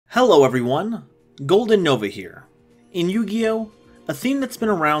Hello everyone, GoldenNova here. In Yu-Gi-Oh!, a theme that's been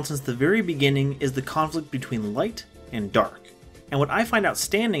around since the very beginning is the conflict between light and dark. And what I find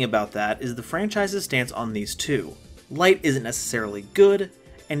outstanding about that is the franchise's stance on these two. Light isn't necessarily good,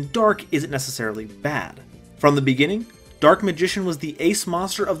 and dark isn't necessarily bad. From the beginning, Dark Magician was the ace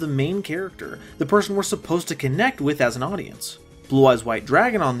monster of the main character, the person we're supposed to connect with as an audience. Blue Eyes White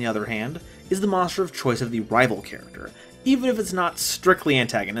Dragon, on the other hand, is the monster of choice of the rival character, even if it's not strictly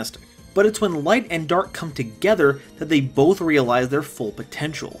antagonistic. But it's when light and dark come together that they both realize their full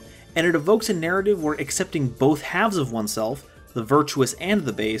potential, and it evokes a narrative where accepting both halves of oneself, the virtuous and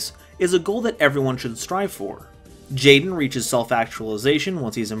the base, is a goal that everyone should strive for. Jaden reaches self-actualization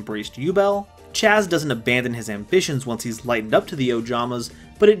once he's embraced Yubel. Chaz doesn't abandon his ambitions once he's lightened up to the Ojamas,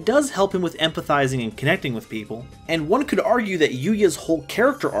 but it does help him with empathizing and connecting with people. And one could argue that Yugioh's whole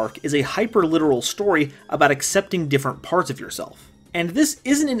character arc is a hyper-literal story about accepting different parts of yourself. And this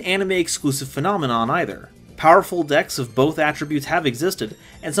isn't an anime-exclusive phenomenon either. Powerful decks of both attributes have existed,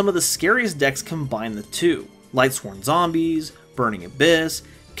 and some of the scariest decks combine the two. Lightsworn Zombies, Burning Abyss,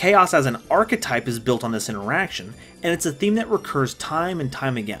 Chaos as an archetype is built on this interaction, and it's a theme that recurs time and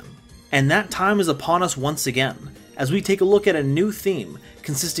time again. And that time is upon us once again, as we take a look at a new theme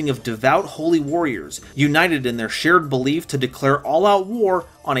consisting of devout holy warriors united in their shared belief to declare all-out war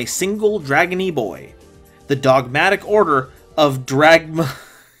on a single dragony boy. The dogmatic order of Dragma...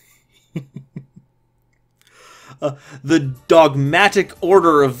 the dogmatic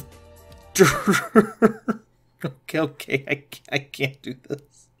order of... Okay, I can't do this.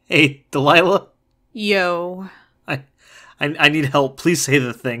 Hey, Delilah? Yo. I need help. Please say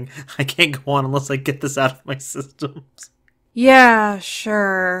the thing. I can't go on unless I get this out of my systems. Yeah,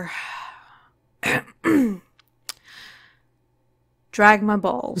 sure. Dragma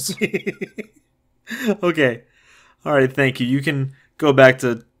balls. Okay. Alright, thank you. You can go back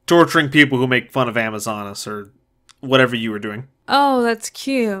to torturing people who make fun of Amazonas or whatever you were doing. Oh, that's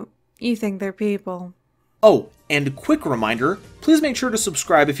cute. You think they're people. Oh, and quick reminder, please make sure to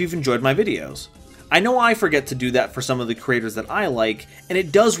subscribe if you've enjoyed my videos. I know I forget to do that for some of the creators that I like, and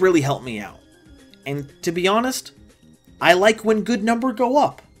it does really help me out. And to be honest, I like when good numbers go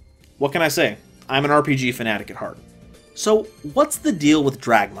up. What can I say? I'm an RPG fanatic at heart. So, what's the deal with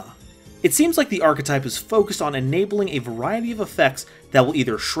Dragma? It seems like the archetype is focused on enabling a variety of effects that will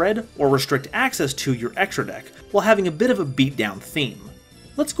either shred or restrict access to your extra deck, while having a bit of a beatdown theme.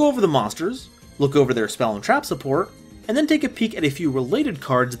 Let's go over the monsters, look over their spell and trap support, and then take a peek at a few related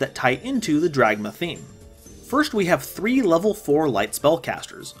cards that tie into the Dragma theme. First, we have 3 level 4 light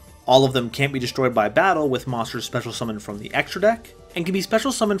spellcasters. All of them can't be destroyed by battle with monsters special summoned from the extra deck, and can be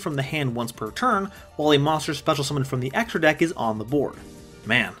special summoned from the hand once per turn, while a monster special summoned from the extra deck is on the board.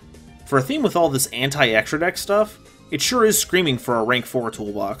 Man, for a theme with all this anti-extra deck stuff, it sure is screaming for a rank 4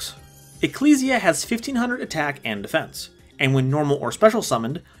 toolbox. Ecclesia has 1500 attack and defense, and when normal or special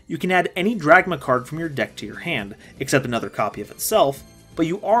summoned, you can add any Dragma card from your deck to your hand, except another copy of itself, but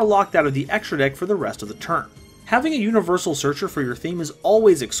you are locked out of the extra deck for the rest of the turn. Having a universal searcher for your theme is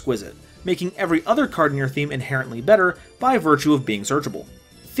always exquisite, making every other card in your theme inherently better by virtue of being searchable.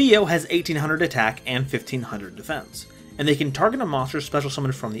 Theo has 1800 attack and 1500 defense, and they can target a monster special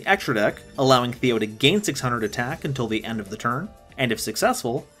summoned from the extra deck, allowing Theo to gain 600 attack until the end of the turn, and if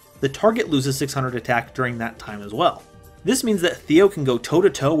successful, the target loses 600 attack during that time as well. This means that Theo can go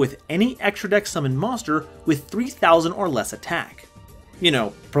toe-to-toe with any extra deck summoned monster with 3000 or less attack. You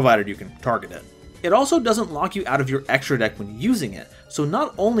know, provided you can target it. It also doesn't lock you out of your extra deck when using it, so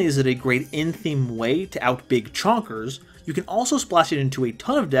not only is it a great in-theme way to out big chonkers, you can also splash it into a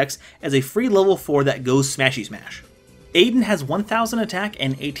ton of decks as a free level 4 that goes smashy smash. Aiden has 1000 attack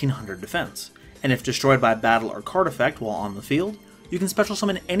and 1800 defense, and if destroyed by battle or card effect while on the field, you can special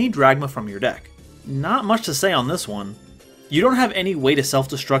summon any Dragma from your deck. Not much to say on this one. You don't have any way to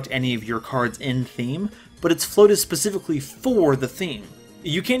self-destruct any of your cards in theme, but it's floated specifically for the theme.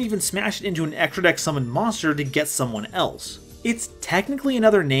 You can't even smash it into an extra deck summoned monster to get someone else. It's technically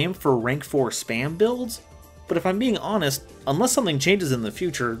another name for rank 4 spam builds, but if I'm being honest, unless something changes in the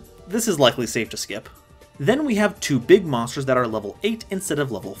future, this is likely safe to skip. Then we have 2 big monsters that are level 8 instead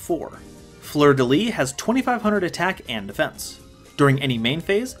of level 4. Fleur de Lis has 2500 attack and defense. During any main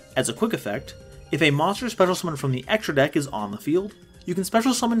phase, as a quick effect, if a monster special summoned from the extra deck is on the field, you can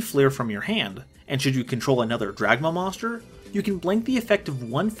special summon Flare from your hand, and should you control another Dragma monster, you can blank the effect of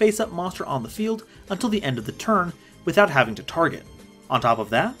one face-up monster on the field until the end of the turn without having to target. On top of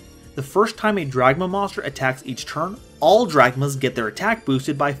that, the first time a Dragma monster attacks each turn, all Dragmas get their attack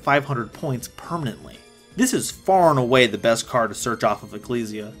boosted by 500 points permanently. This is far and away the best card to search off of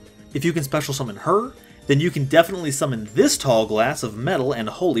Ecclesia. If you can special summon her, then you can definitely summon this tall glass of metal and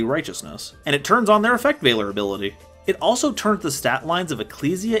holy righteousness, and it turns on their effect veiler ability. It also turns the stat lines of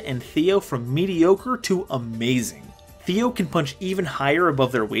Ecclesia and Theo from mediocre to amazing. Theo can punch even higher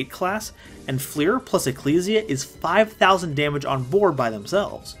above their weight class, and Fleer plus Ecclesia is 5,000 damage on board by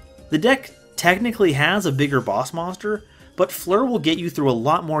themselves. The deck technically has a bigger boss monster, but Fleur will get you through a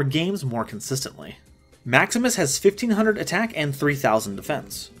lot more games more consistently. Maximus has 1500 attack and 3000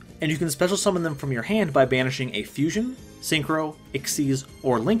 defense, and you can special summon them from your hand by banishing a Fusion, Synchro, Xyz,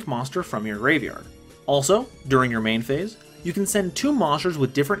 or Link monster from your graveyard. Also, during your main phase, you can send 2 monsters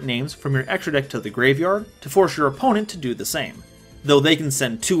with different names from your extra deck to the graveyard to force your opponent to do the same, though they can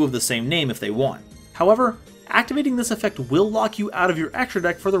send 2 of the same name if they want. However, activating this effect will lock you out of your extra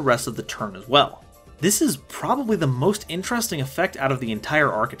deck for the rest of the turn as well. This is probably the most interesting effect out of the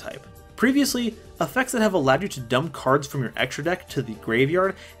entire archetype. Previously, effects that have allowed you to dump cards from your extra deck to the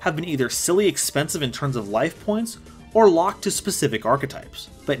graveyard have been either silly expensive in terms of life points, or locked to specific archetypes.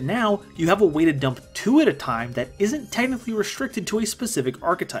 But now, you have a way to dump 2 at a time that isn't technically restricted to a specific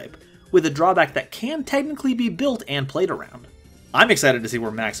archetype, with a drawback that can technically be built and played around. I'm excited to see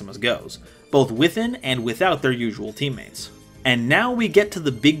where Maximus goes, both within and without their usual teammates. And now we get to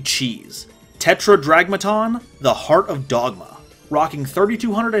the big cheese. Tetradragmaton, the Heart of Dogma. Rocking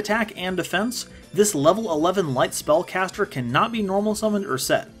 3200 attack and defense, this level 11 light spellcaster cannot be normal summoned or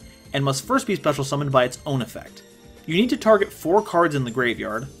set, and must first be special summoned by its own effect. You need to target 4 cards in the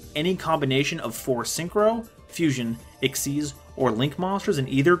graveyard, any combination of 4 Synchro, Fusion, Xyz, or Link monsters in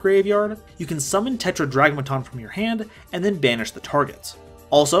either graveyard. You can summon Tetradragmaton from your hand and then banish the targets.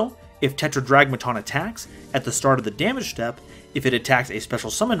 Also, if Tetradragmaton attacks, at the start of the damage step, if it attacks a special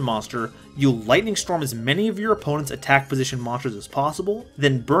summoned monster, you'll Lightning Storm as many of your opponent's attack position monsters as possible,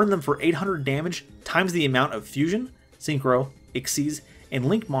 then burn them for 800 damage times the amount of Fusion, Synchro, Xyz, and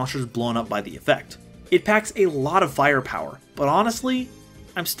Link monsters blown up by the effect. It packs a lot of firepower, but honestly,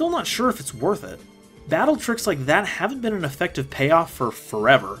 I'm still not sure if it's worth it. Battle tricks like that haven't been an effective payoff for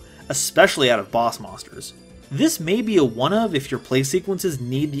forever, especially out of boss monsters. This may be a one-of if your play sequences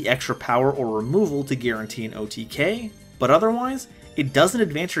need the extra power or removal to guarantee an OTK, but otherwise, it doesn't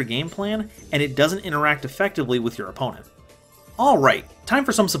advance your game plan, and it doesn't interact effectively with your opponent. Alright, time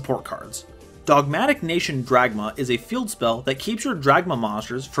for some support cards. Dogmatic Nation Dragma is a field spell that keeps your Dragma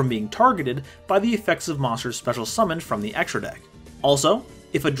monsters from being targeted by the effects of monsters special summoned from the extra deck. Also,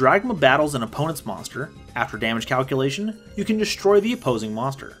 if a Dragma battles an opponent's monster, after damage calculation, you can destroy the opposing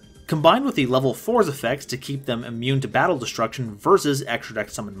monster. Combined with the level 4's effects to keep them immune to battle destruction versus extra deck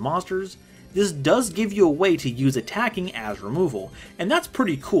summoned monsters, this does give you a way to use attacking as removal, and that's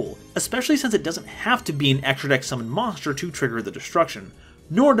pretty cool, especially since it doesn't have to be an extra deck summoned monster to trigger the destruction,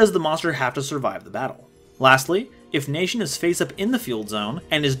 nor does the monster have to survive the battle. Lastly, if Nation is face up in the field zone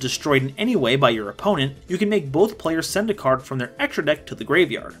and is destroyed in any way by your opponent, you can make both players send a card from their extra deck to the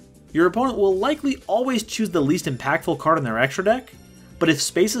graveyard. Your opponent will likely always choose the least impactful card in their extra deck, but if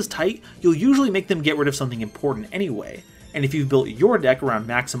space is tight, you'll usually make them get rid of something important anyway, and if you've built your deck around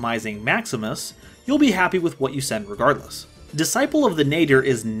maximizing Maximus, you'll be happy with what you send regardless. Disciple of the Nadir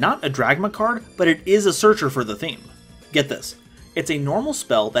is not a Dragma card, but it is a searcher for the theme. Get this. It's a normal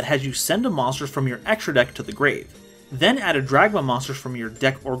spell that has you send a monster from your extra deck to the grave, then add a Dragma monster from your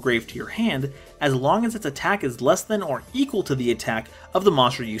deck or grave to your hand, as long as its attack is less than or equal to the attack of the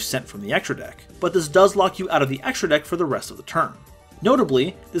monster you sent from the extra deck, but this does lock you out of the extra deck for the rest of the turn.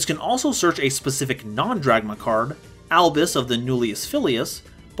 Notably, this can also search a specific non-Dragma card, Albus of the Nullius Filius,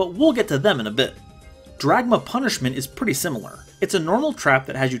 but we'll get to them in a bit. Dragma Punishment is pretty similar. It's a normal trap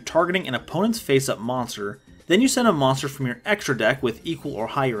that has you targeting an opponent's face-up monster, then you send a monster from your extra deck with equal or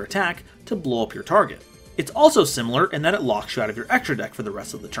higher attack to blow up your target. It's also similar in that it locks you out of your extra deck for the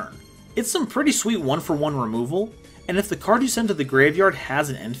rest of the turn. It's some pretty sweet 1-for-1 removal, and if the card you send to the graveyard has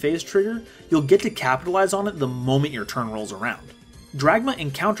an end phase trigger, you'll get to capitalize on it the moment your turn rolls around. Dragma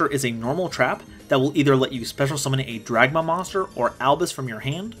Encounter is a normal trap that will either let you special summon a Dragma monster or Albus from your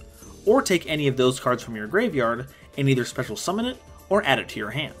hand, or take any of those cards from your graveyard and either special summon it or add it to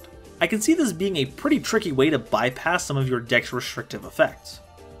your hand. I can see this being a pretty tricky way to bypass some of your deck's restrictive effects.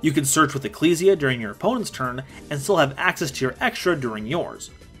 You can search with Ecclesia during your opponent's turn and still have access to your extra during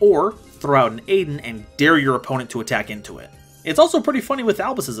yours, or throw out an Aiden and dare your opponent to attack into it. It's also pretty funny with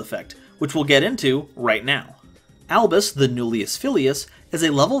Albus's effect, which we'll get into right now. Albus, the Nullius Filius, is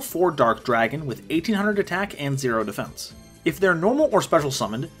a level 4 Dark Dragon with 1800 attack and 0 defense. If they're normal or special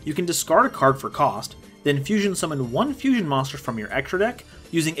summoned, you can discard a card for cost, then fusion summon 1 fusion monster from your extra deck,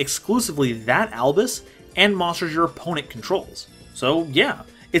 using exclusively that Albus and monsters your opponent controls. So yeah,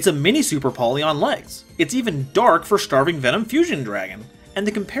 it's a mini Super Poly on legs. It's even dark for Starving Venom Fusion Dragon. And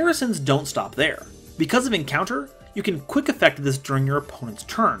the comparisons don't stop there. Because of Encounter, you can quick effect this during your opponent's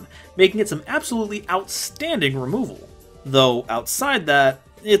turn, making it some absolutely outstanding removal. Though outside that,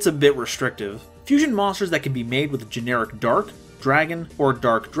 it's a bit restrictive. Fusion monsters that can be made with generic Dark, Dragon, or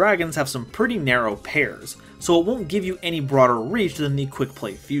Dark Dragons have some pretty narrow pairs, so it won't give you any broader reach than the Quick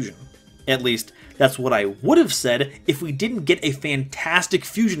Play Fusion. At least, that's what I would have said if we didn't get a fantastic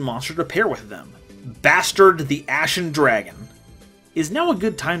fusion monster to pair with them. Bastard the Ashen Dragon. Is now a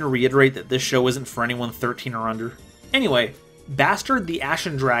good time to reiterate that this show isn't for anyone 13 or under? Anyway, Bastard the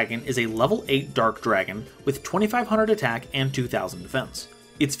Ashen Dragon is a level 8 Dark Dragon with 2500 attack and 2000 defense.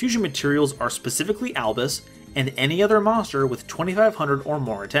 Its fusion materials are specifically Albus and any other monster with 2500 or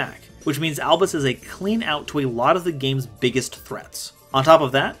more attack, which means Albus is a clean out to a lot of the game's biggest threats. On top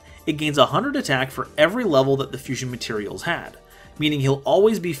of that, it gains 100 attack for every level that the fusion materials had, meaning he'll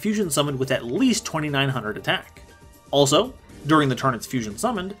always be fusion summoned with at least 2900 attack. Also, during the turn it's fusion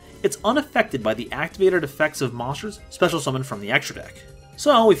summoned, it's unaffected by the activated effects of monsters special summoned from the extra deck.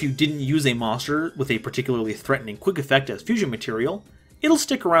 So if you didn't use a monster with a particularly threatening quick effect as fusion material, it'll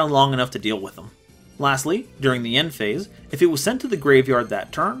stick around long enough to deal with them. Lastly, during the end phase, if it was sent to the graveyard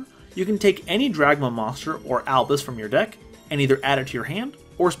that turn, you can take any Dragma monster or Albus from your deck and either add it to your hand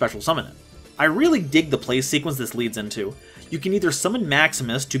or special summon it. I really dig the play sequence this leads into. You can either summon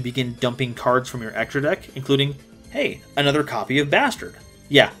Maximus to begin dumping cards from your extra deck, including, hey, another copy of Bastard.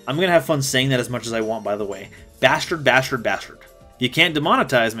 Yeah, I'm gonna have fun saying that as much as I want, by the way. Bastard, Bastard, Bastard. You can't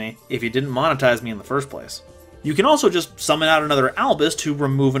demonetize me if you didn't monetize me in the first place. You can also just summon out another Albus to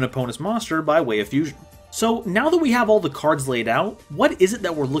remove an opponent's monster by way of fusion. So now that we have all the cards laid out, what is it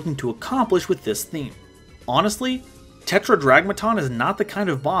that we're looking to accomplish with this theme? Honestly, Tetradragmaton is not the kind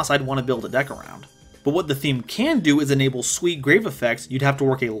of boss I'd want to build a deck around. But what the theme can do is enable sweet grave effects you'd have to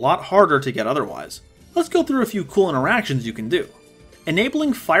work a lot harder to get otherwise. Let's go through a few cool interactions you can do.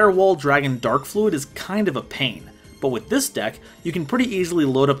 Enabling Firewall Dragon Dark Fluid is kind of a pain, but with this deck, you can pretty easily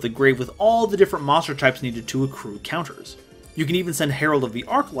load up the grave with all the different monster types needed to accrue counters. You can even send Herald of the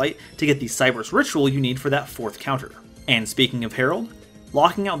Arclight to get the Cyberse Ritual you need for that 4th counter. And speaking of Herald,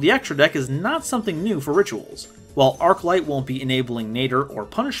 locking out the extra deck is not something new for rituals. While Arclight won't be enabling Nadir or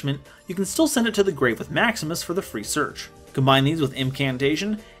Punishment, you can still send it to the grave with Maximus for the free search. Combine these with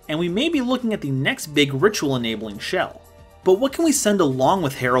Incantation, and we may be looking at the next big ritual enabling shell. But what can we send along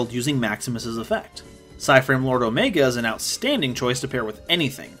with Herald using Maximus's effect? Psyframe Lord Omega is an outstanding choice to pair with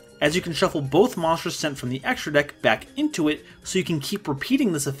anything, as you can shuffle both monsters sent from the extra deck back into it so you can keep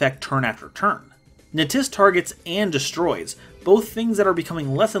repeating this effect turn after turn. Natis targets and destroys, both things that are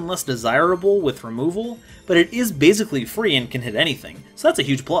becoming less and less desirable with removal, but it is basically free and can hit anything, so that's a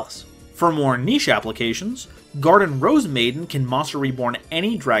huge plus. For more niche applications, Garden Rose Maiden can Monster Reborn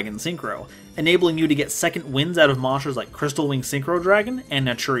any Dragon Synchro, enabling you to get second wins out of monsters like Crystal Wing Synchro Dragon and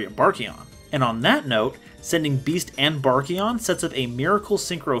Naturia Barkion. And on that note, sending Beast and Barkion sets up a Miracle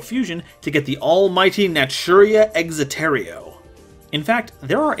Synchro Fusion to get the almighty Naturia Exeterio. In fact,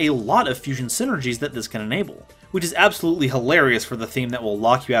 there are a lot of fusion synergies that this can enable, which is absolutely hilarious for the theme that will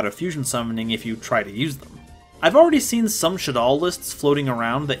lock you out of fusion summoning if you try to use them. I've already seen some Shadal lists floating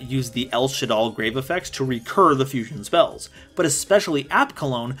around that use the El Shadal grave effects to recur the fusion spells, but especially App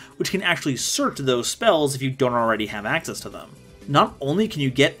Cologne, which can actually search those spells if you don't already have access to them. Not only can you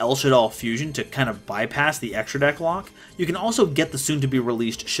get El Shadal Fusion to kind of bypass the extra deck lock, you can also get the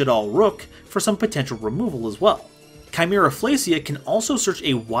soon-to-be-released Shadal Rook for some potential removal as well. Chimera Flacia can also search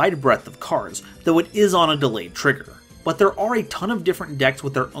a wide breadth of cards, though it is on a delayed trigger. But there are a ton of different decks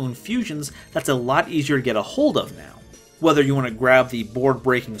with their own fusions that's a lot easier to get a hold of now. Whether you want to grab the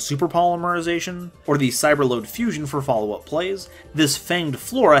board-breaking Super Polymerization, or the Cyberload Fusion for follow-up plays, this Fanged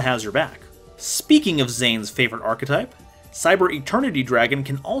Flora has your back. Speaking of Zane's favorite archetype, Cyber Eternity Dragon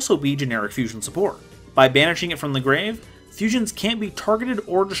can also be generic fusion support. By banishing it from the grave, fusions can't be targeted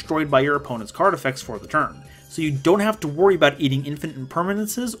or destroyed by your opponent's card effects for the turn, so you don't have to worry about eating infinite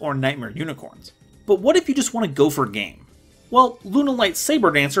impermanences or nightmare unicorns. But what if you just want to go for game? Well, Lunalight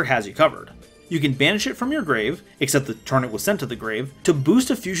Saber Dancer has you covered. You can banish it from your grave, except the turn it was sent to the grave, to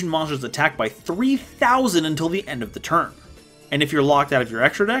boost a fusion monster's attack by 3000 until the end of the turn. And if you're locked out of your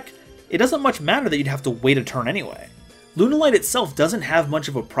extra deck, it doesn't much matter that you'd have to wait a turn anyway. Lunalight itself doesn't have much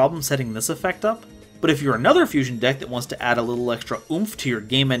of a problem setting this effect up, but if you're another fusion deck that wants to add a little extra oomph to your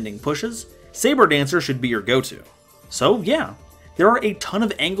game-ending pushes, Saber Dancer should be your go-to. So yeah, there are a ton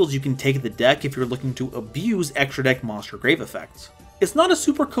of angles you can take the deck if you're looking to abuse extra deck monster grave effects. It's not a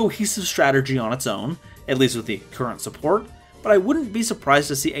super cohesive strategy on its own, at least with the current support, but I wouldn't be surprised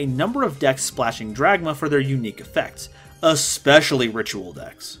to see a number of decks splashing Dragma for their unique effects, especially ritual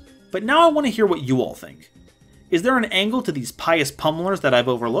decks. But now I want to hear what you all think. Is there an angle to these pious pummelers that I've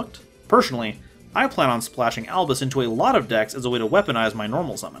overlooked? Personally, I plan on splashing Albus into a lot of decks as a way to weaponize my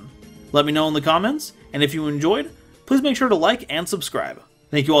normal summon. Let me know in the comments, and if you enjoyed, please make sure to like and subscribe.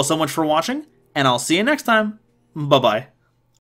 Thank you all so much for watching, and I'll see you next time. Bye-bye.